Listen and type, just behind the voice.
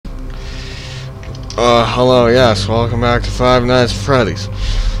Hello, yes, welcome back to Five Nights at Freddy's.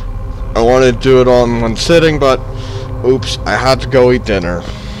 I wanted to do it all in one sitting, but, oops, I had to go eat dinner.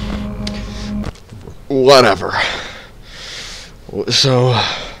 Whatever. So,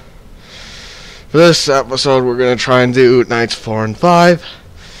 for this episode, we're gonna try and do nights 4 and 5.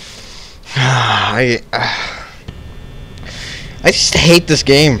 I just hate this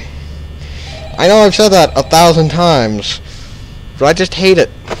game. I know I've said that 1,000 times, but I just hate it.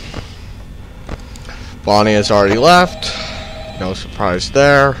 Bonnie has already left. No surprise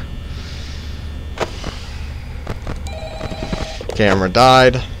there. Camera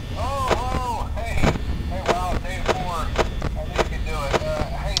died.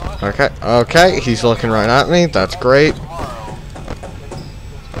 Okay, he's looking right at me. That's great.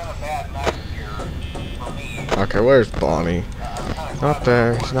 Okay, where's Bonnie? Not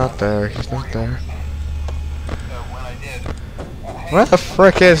there, he's not there, he's not there. Where the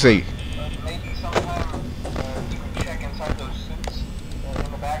frick is he?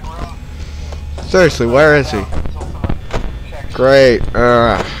 Seriously, where is he? Great.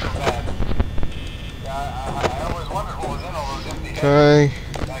 Okay.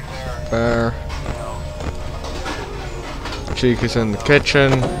 There. Chica's in the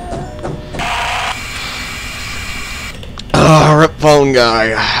kitchen. Rip phone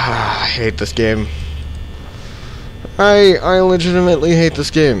guy. I hate this game. I legitimately hate this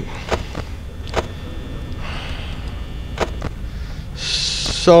game.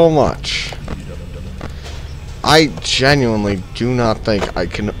 So much. I genuinely do not think I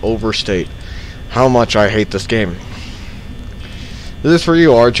can overstate how much I hate this game. This is for you,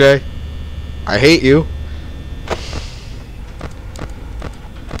 RJ. I hate you.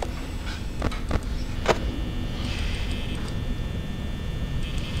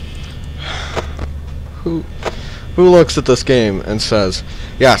 Who looks at this game and says,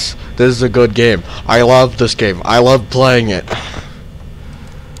 yes, this is a good game. I love this game. I love playing it.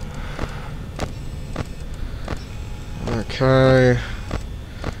 Okay.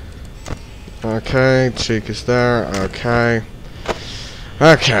 Okay, Cheek is there. Okay.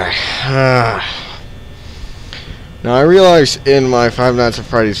 Okay. Now I realize in my Five Nights at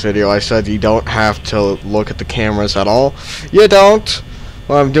Freddy's video I said you don't have to look at the cameras at all. You don't!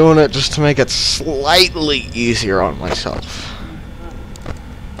 Well, I'm doing it just to make it slightly easier on myself.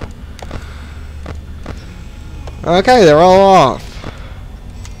 Okay, they're all off.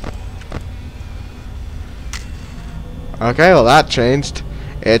 Okay, well that changed.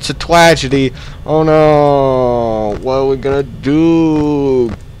 It's a tragedy. Oh no! What are we gonna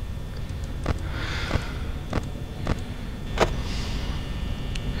do?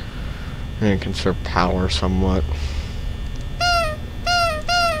 I can conserve power somewhat.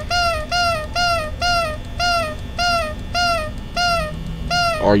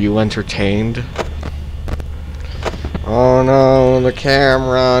 Are you entertained? Oh no, the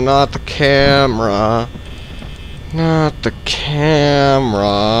camera, not the camera. Not the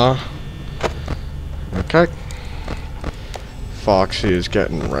camera. Okay. Foxy is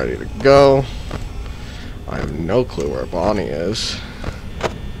getting ready to go. I have no clue where Bonnie is.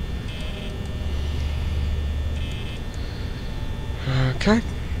 Okay.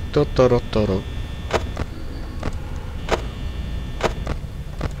 Do-do-do-do-do.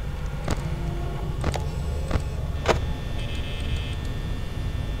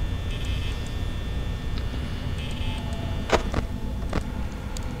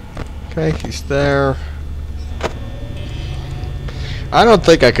 Okay, he's there. I don't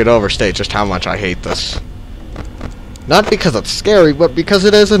think I could overstate just how much I hate this. Not because it's scary, but because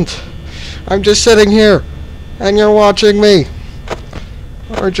it isn't. I'm just sitting here, and you're watching me.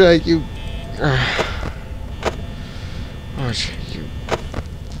 RJ, you... RJ, you...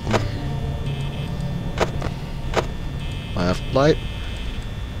 Left light.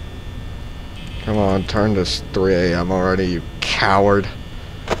 Come on, turn this 3 a.m. already, you coward.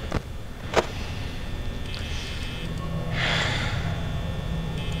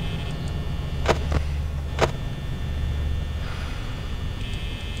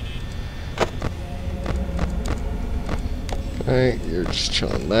 Okay, you're just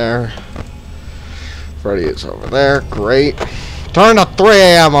chilling there. Freddy is over there. Great. Turn to 3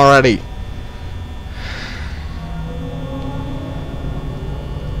 a.m. already.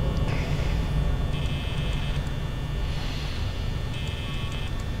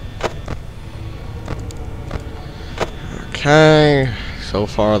 Okay. So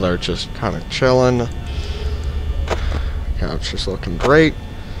far, they're just kind of chilling. Couch is looking great.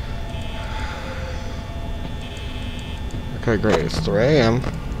 Okay, great. It's 3 a.m.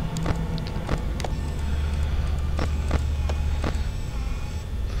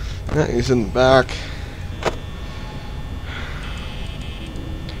 Yeah, he's in the back.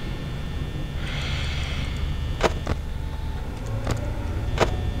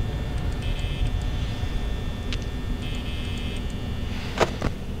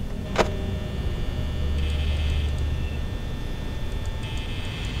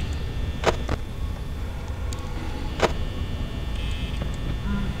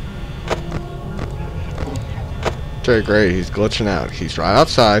 Okay, great. He's glitching out. He's right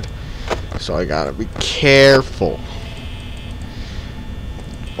outside. So I gotta be careful.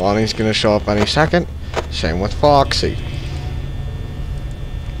 Bonnie's gonna show up any second. Same with Foxy.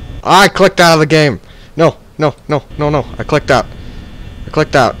 I clicked out of the game. No. I clicked out. I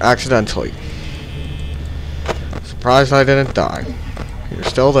clicked out accidentally. Surprised I didn't die. You're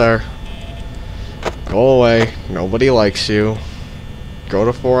still there. Go away. Nobody likes you. Go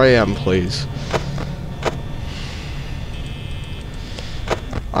to 4 AM, please.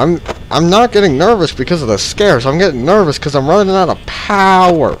 I'm not getting nervous because of the scares. I'm getting nervous because I'm running out of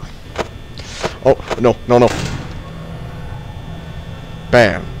power. Oh, no.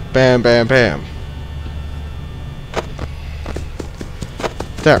 Bam. Bam.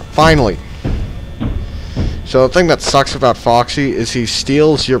 There, finally. So the thing that sucks about Foxy is he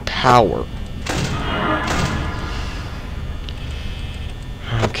steals your power.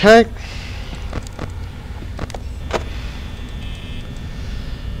 Okay.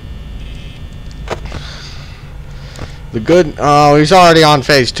 The good. Oh, he's already on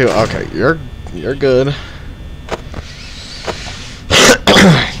phase 2. Okay, you're good.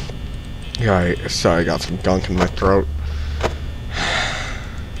 Alright, sorry, I got some gunk in my throat.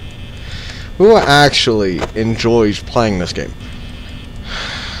 Who actually enjoys playing this game?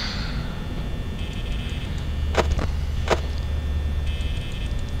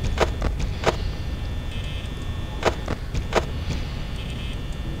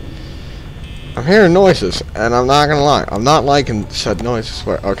 I'm hearing noises, and I'm not gonna lie. I'm not liking said noises.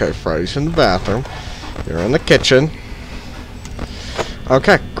 Where? Okay, Freddy's in the bathroom. You're in the kitchen.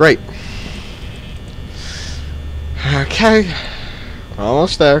 Okay, great. Okay,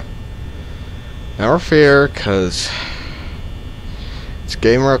 almost there. Never fear, cause it's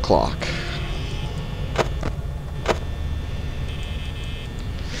gamer o'clock.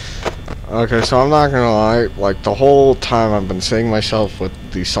 Okay, so I'm not gonna lie, like the whole time I've been seeing myself with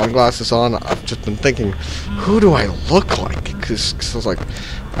these sunglasses on, I've just been thinking, who do I look like? Because I was like,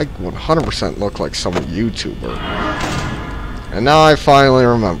 I 100% look like some YouTuber. And now I finally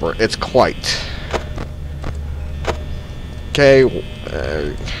remember, it's Quite. Okay,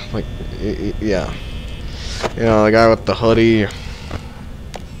 like, yeah. You know, the guy with the hoodie.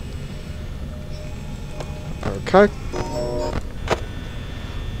 Okay.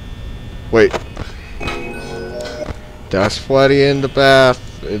 Wait. That's Freddy in the bath,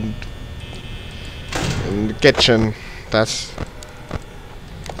 in the kitchen. That's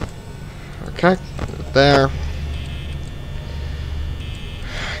okay. There.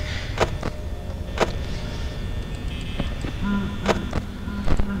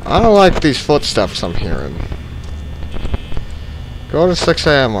 I don't like these footsteps I'm hearing. Go to 6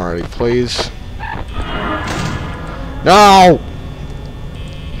 AM already, please. No!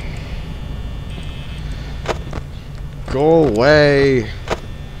 Go away.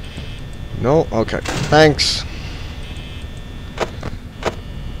 No? Okay. Thanks.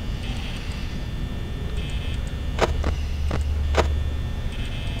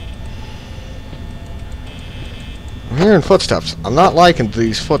 I'm hearing footsteps. I'm not liking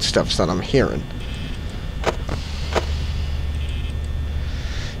these footsteps that I'm hearing.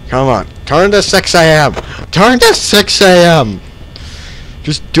 Come on. Turn to 6 AM. Turn to 6 AM.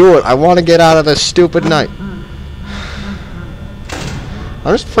 Just do it. I want to get out of this stupid night.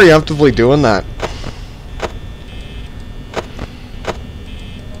 I'm just preemptively doing that.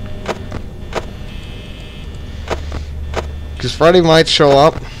 Because Freddy might show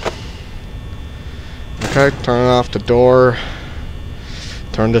up. Okay, turn off the door.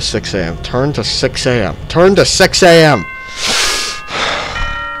 Turn to 6 AM. Turn to 6 AM. Turn to 6 AM.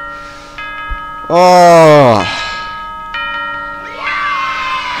 Oh.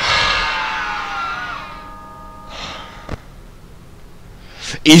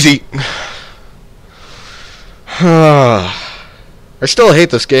 Easy. I still hate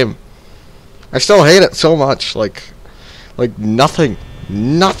this game. I still hate it so much. Like nothing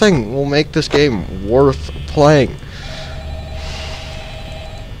will make this game worth playing.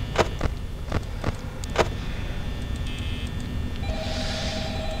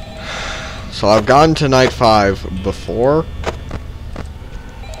 So I've gotten to night 5 before.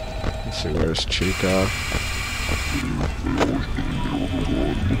 Let's see, where's Chica?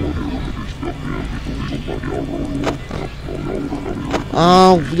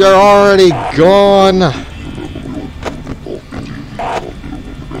 Oh, you're already gone.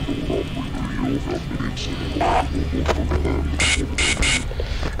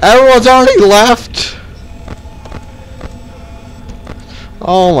 Everyone's already left.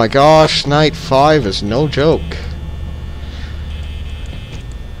 Oh my gosh, night 5 is no joke.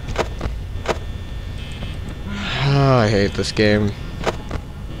 I hate this game.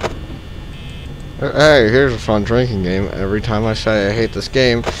 Hey, here's a fun drinking game. Every time I say I hate this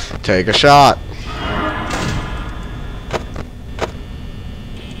game, take a shot.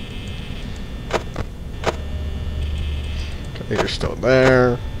 Okay, you're still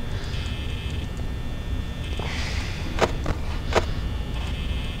there.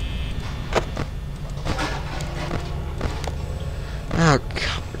 Oh,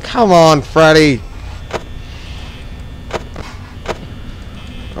 come on, Freddy.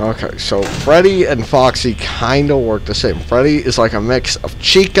 Okay, so Freddy and Foxy kind of work the same. Freddy is like a mix of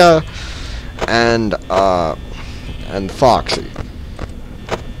Chica and Foxy.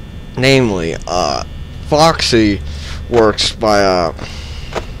 Namely, Foxy works by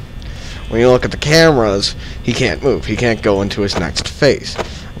when you look at the cameras, he can't move. He can't go into his next phase.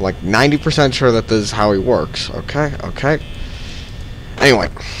 I'm like 90% sure that this is how he works. Okay, okay. Anyway,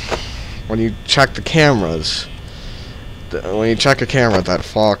 when you check the cameras, when you check a camera that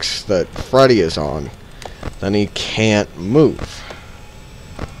Freddy is on, then he can't move.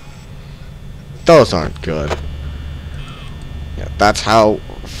 Those aren't good. Yeah, that's how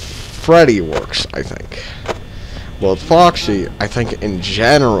Freddy works, I think. Well, with Foxy, I think in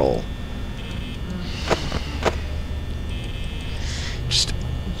general, just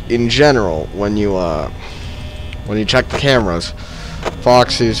in general, when you check the cameras,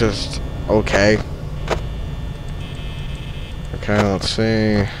 Foxy's just okay. Okay, let's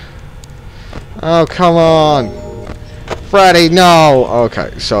see. Oh, come on. Freddy, no!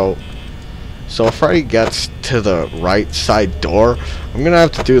 Okay, so if Freddy gets to the right side door, I'm gonna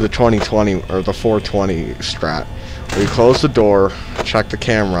have to do the 2020 or the 420 strat. Where you close the door, check the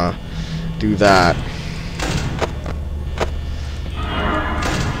camera, do that.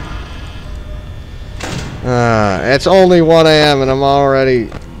 It's only 1 AM and I'm already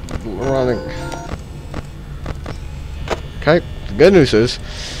running. Okay, the good news is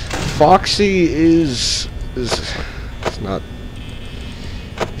Foxy is not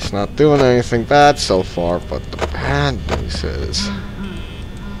doing anything bad so far, but the bad news is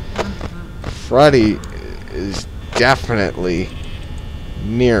Freddy is definitely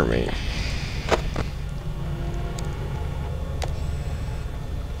near me.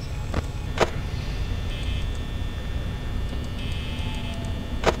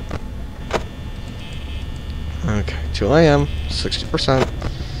 Okay, 2 AM, 60%.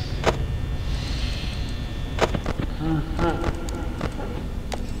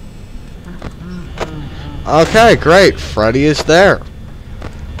 Okay, great. Freddy is there.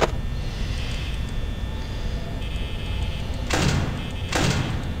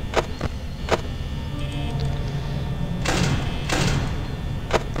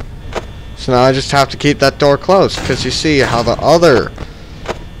 So now I just have to keep that door closed, because you see how the other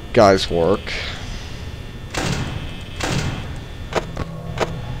guys work.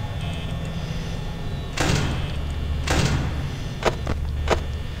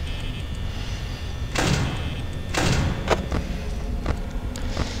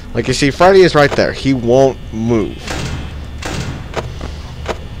 Like you see, Freddy is right there. He won't move.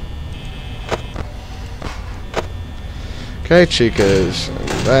 Okay, Chica is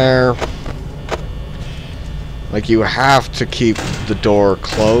there. Like, you have to keep the door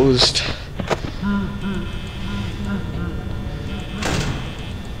closed.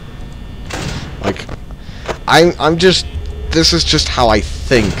 Like, I'm just... This is just how I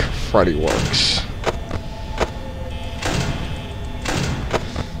think Freddy works.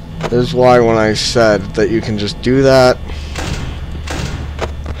 This is why when I said that you can just do that.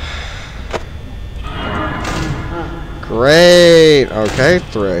 Great! Okay,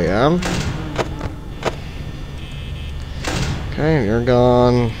 3 AM. Okay, you're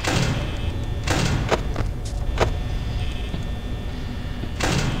gone.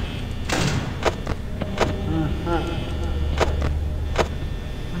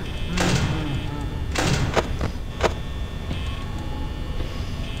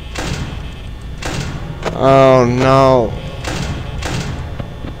 Oh no.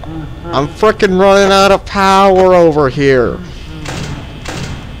 I'm frickin' running out of power over here.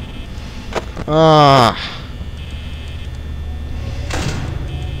 Ah.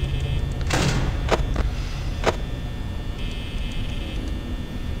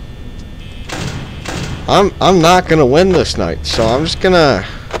 I'm not gonna win this night, so I'm just gonna...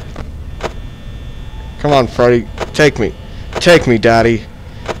 Come on, Freddy. Take me. Take me, Daddy.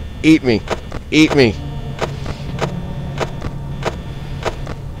 Eat me. Eat me.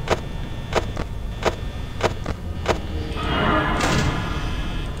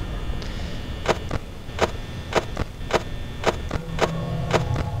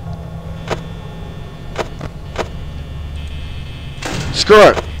 Screw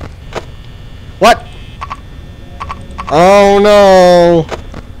it. What? Oh no.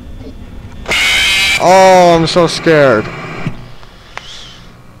 Oh, I'm so scared.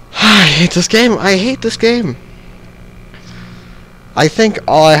 I hate this game. I hate this game. I think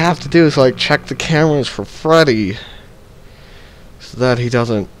all I have to do is like check the cameras for Freddy so that he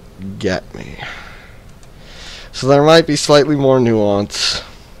doesn't get me. So there might be slightly more nuance.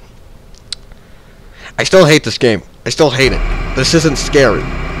 I still hate this game. I still hate it. This isn't scary.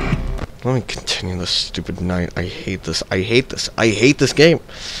 Let me continue this stupid night. I hate this. I hate this. I hate this game.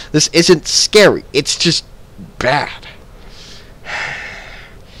 This isn't scary. It's just bad.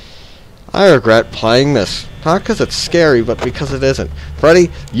 I regret playing this. Not because it's scary, but because it isn't. Freddy,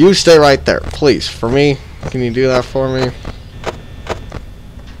 you stay right there. Please. For me. Can you do that for me?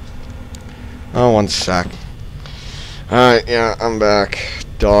 Oh, 1 sec. Alright, yeah, I'm back.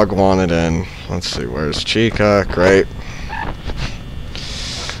 Dog wanted in. Let's see, where's Chica? Great.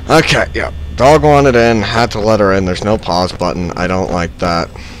 Okay, yeah. Dog wanted in. Had to let her in. There's no pause button. I don't like that.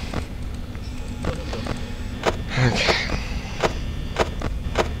 Okay.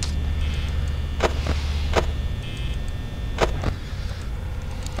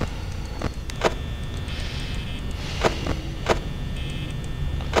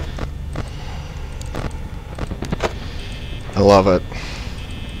 I love it.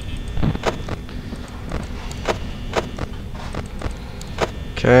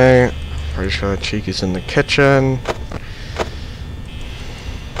 Okay, pretty sure that Cheeky's in the kitchen.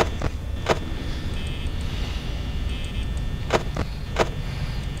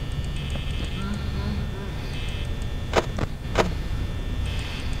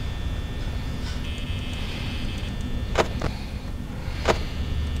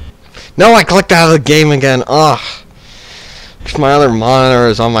 No, I clicked out of the game again. Ugh. My other monitor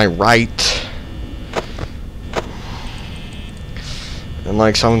is on my right. And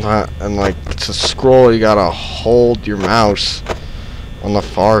like sometimes, and like to scroll, you gotta hold your mouse on the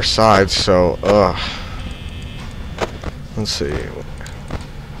far side. So, let's see.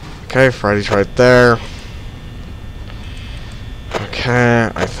 Okay, Freddy's right there. Okay,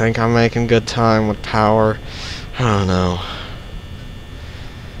 I think I'm making good time with power. I don't know.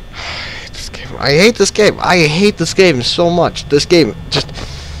 I hate this game. I hate this game so much. This game just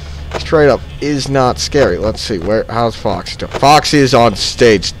straight up is not scary. Let's see, how's Foxy doing? Foxy is on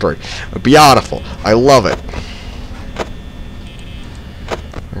stage 3. Beautiful. I love it.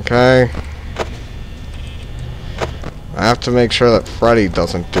 Okay. I have to make sure that Freddy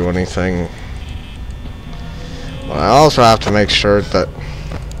doesn't do anything. But I also have to make sure that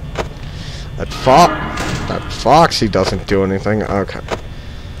Foxy doesn't do anything. Okay.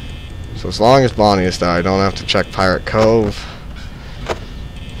 So as long as Bonnie is there, I don't have to check Pirate Cove.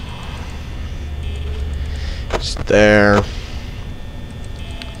 It's there.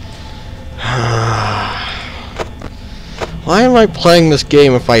 Why am I playing this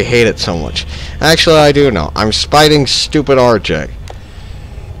game if I hate it so much? Actually, I do know. I'm spiting stupid RJ.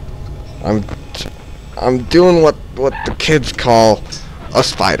 I'm doing what the kids call a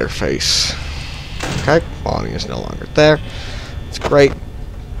spider face. Okay, Bonnie is no longer there. It's great.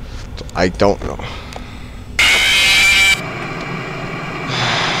 I don't know.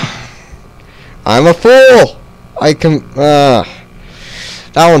 I'm a fool! I can... that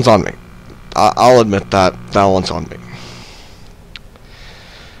one's on me. I'll admit that. That one's on me.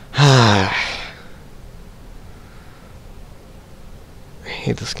 I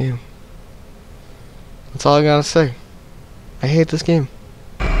hate this game. That's all I gotta say. I hate this game.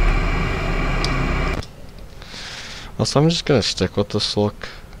 Well, so I'm just gonna stick with this look.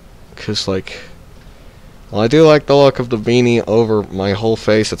 Because, like, well, I do like the look of the beanie over my whole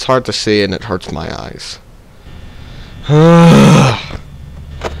face. It's hard to see and it hurts my eyes.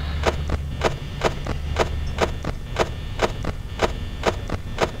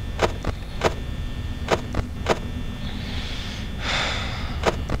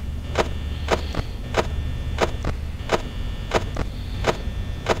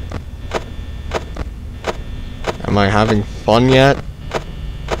 Am I having fun yet?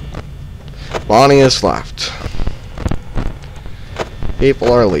 Bonnie has left.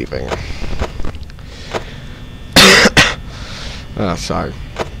 People are leaving. Sorry.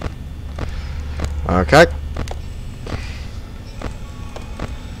 Okay.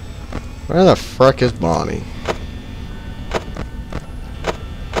 Where the frick is Bonnie?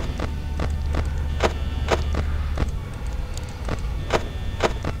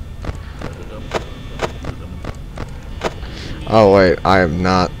 Oh wait, I am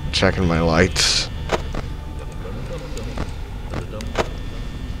not checking my lights.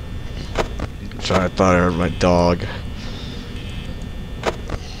 So I thought I heard my dog.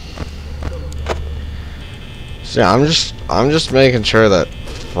 So yeah, I'm just making sure that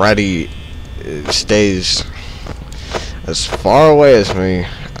Freddy stays as far away as me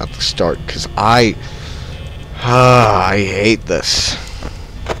at the start, because I hate this.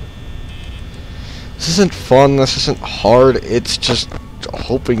 This isn't fun, this isn't hard, it's just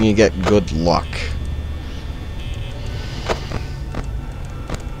hoping you get good luck.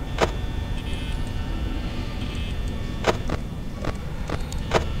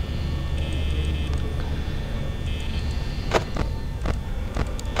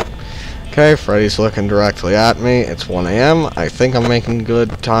 Okay, Freddy's looking directly at me. It's 1 AM. I think I'm making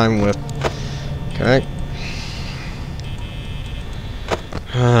good time with... Okay.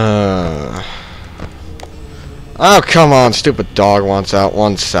 Oh, come on. Stupid dog wants out.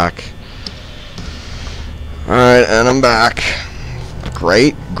 1 sec. Alright, and I'm back.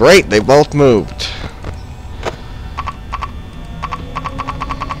 Great. Great. They both moved.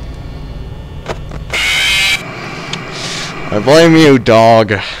 I blame you,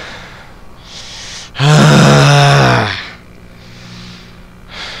 dog.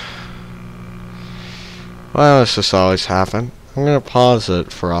 Why does this always happen? I'm gonna pause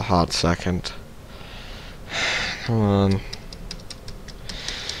it for a hot second. Come on.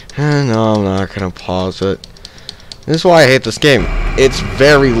 No, I'm not gonna pause it. This is why I hate this game. It's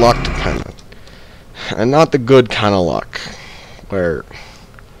very luck dependent. And not the good kind of luck. Where...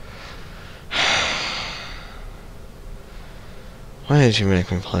 Why did you make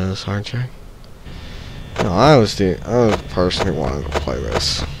me play this, RJ? No, I was the person who wanted to play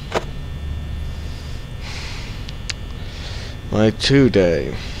this. My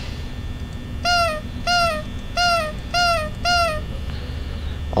 2-day.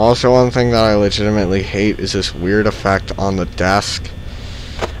 Also, one thing that I legitimately hate is this weird effect on the desk.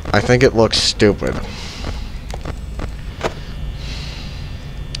 I think it looks stupid.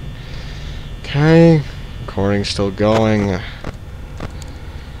 Okay, recording's still going.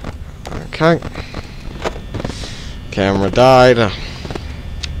 Okay. Camera died.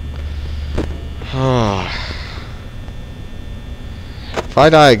 If I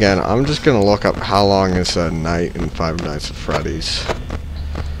die again, I'm just gonna look up how long is a night in Five Nights at Freddy's.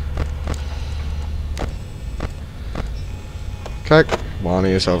 Okay,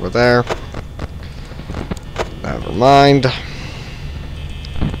 Bonnie is over there. Never mind.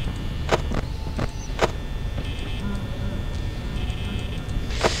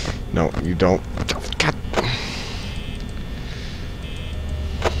 No, you don't. God.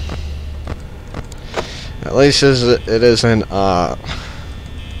 At least it isn't,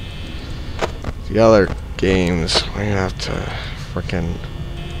 the other games. We have to frickin',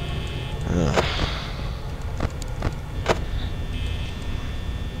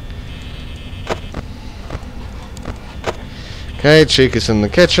 Okay, Cheek is in the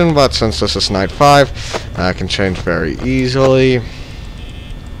kitchen, but since this is night 5, that can change very easily.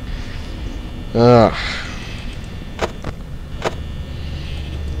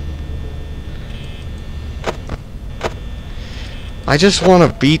 I just want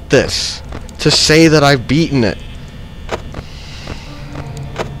to beat this, to say that I've beaten it.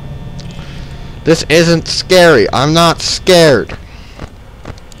 This isn't scary. I'm not scared.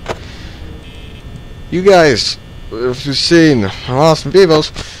 You guys, if you've seen Lost in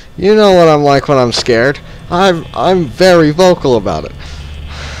Beavos, you know what I'm like when I'm scared. I'm very vocal about it.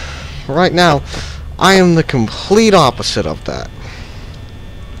 Right now, I am the complete opposite of that.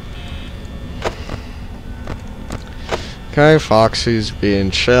 Okay, Foxy's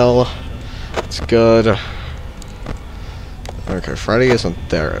being chill. It's good. Okay, Freddy isn't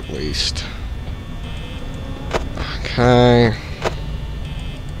there at least. Okay.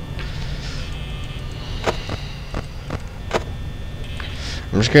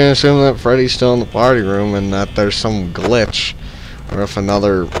 I'm just gonna assume that Freddy's still in the party room and that there's some glitch. Or if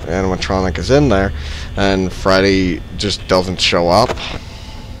another animatronic is in there and Freddy just doesn't show up.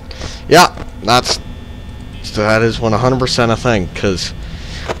 Yeah, that is 100% a thing, because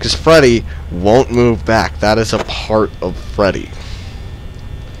Freddy won't move back. That is a part of Freddy.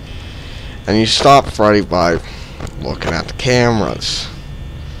 And you stop Freddy by looking at the cameras.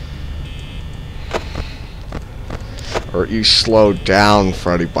 or you slow down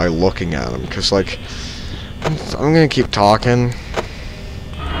Freddy by looking at him, because like I'm gonna keep talking.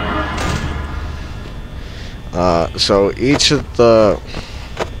 So each of the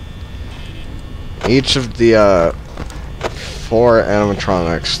 4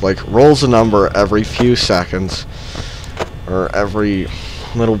 animatronics like rolls a number every few seconds or every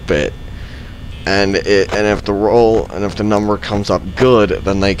little bit, and if the number comes up good,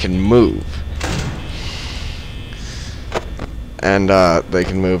 then they can move. And they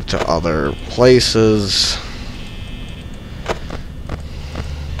can move to other places.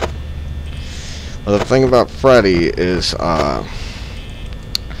 Well, the thing about Freddy is,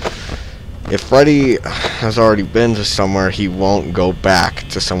 if Freddy has already been to somewhere, he won't go back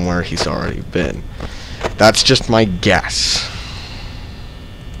to somewhere he's already been. That's just my guess.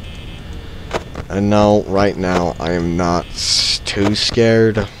 And no, right now, I am not too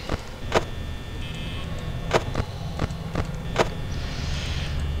scared.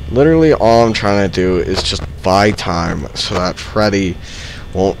 Literally, all I'm trying to do is just buy time so that Freddy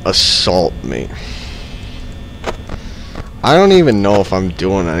won't assault me. I don't even know if I'm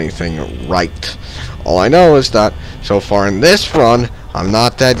doing anything right. All I know is that so far in this run, I'm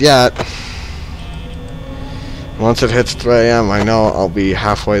not dead yet. Once it hits 3 AM, I know I'll be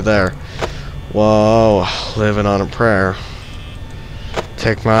halfway there. Whoa, living on a prayer.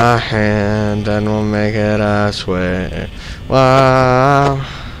 Take my hand and we'll make it a swear. Wow.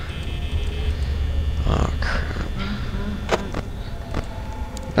 Oh, crap.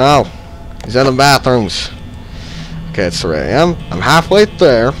 No, he's in the bathrooms. Okay, it's 3 AM. I'm halfway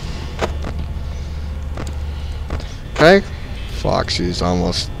there. Okay. Foxy's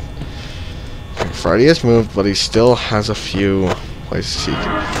almost... Okay, Freddy has moved, but he still has a few places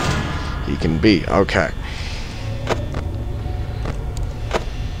he can be. Okay.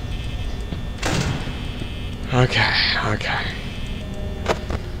 Okay.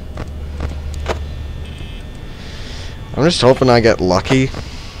 I'm just hoping I get lucky.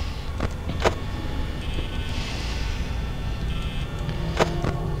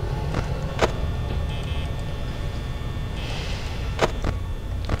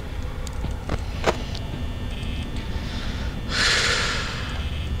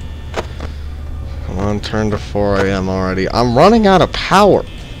 Come on, turn to 4 AM already. I'm running out of power.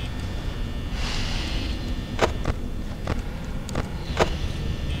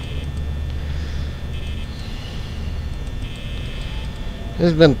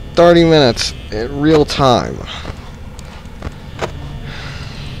 It's been 30 minutes in real time.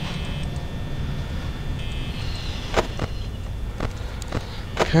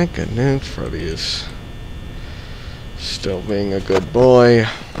 Okay, good news. Freddy is still being a good boy.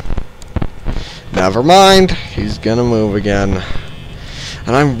 Never mind. He's gonna move again.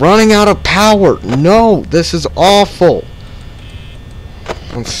 And I'm running out of power. No, this is awful.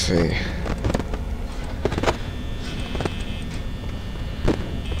 Let's see.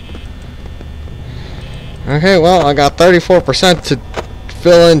 Okay, well, I got 34% to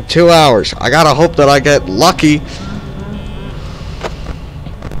fill in 2 hours. I gotta hope that I get lucky.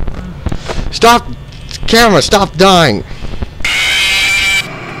 Stop! Camera, stop dying!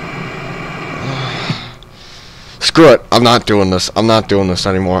 Screw it. I'm not doing this. I'm not doing this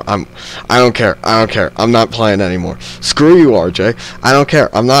anymore. I don't care. I'm not playing anymore. Screw you, RJ. I don't care.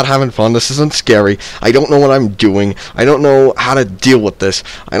 I'm not having fun. This isn't scary. I don't know what I'm doing. I don't know how to deal with this.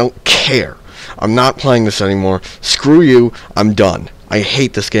 I don't care. I'm not playing this anymore. Screw you. I'm done. I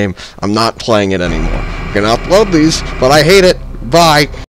hate this game. I'm not playing it anymore. I'm gonna upload these, but I hate it. Bye.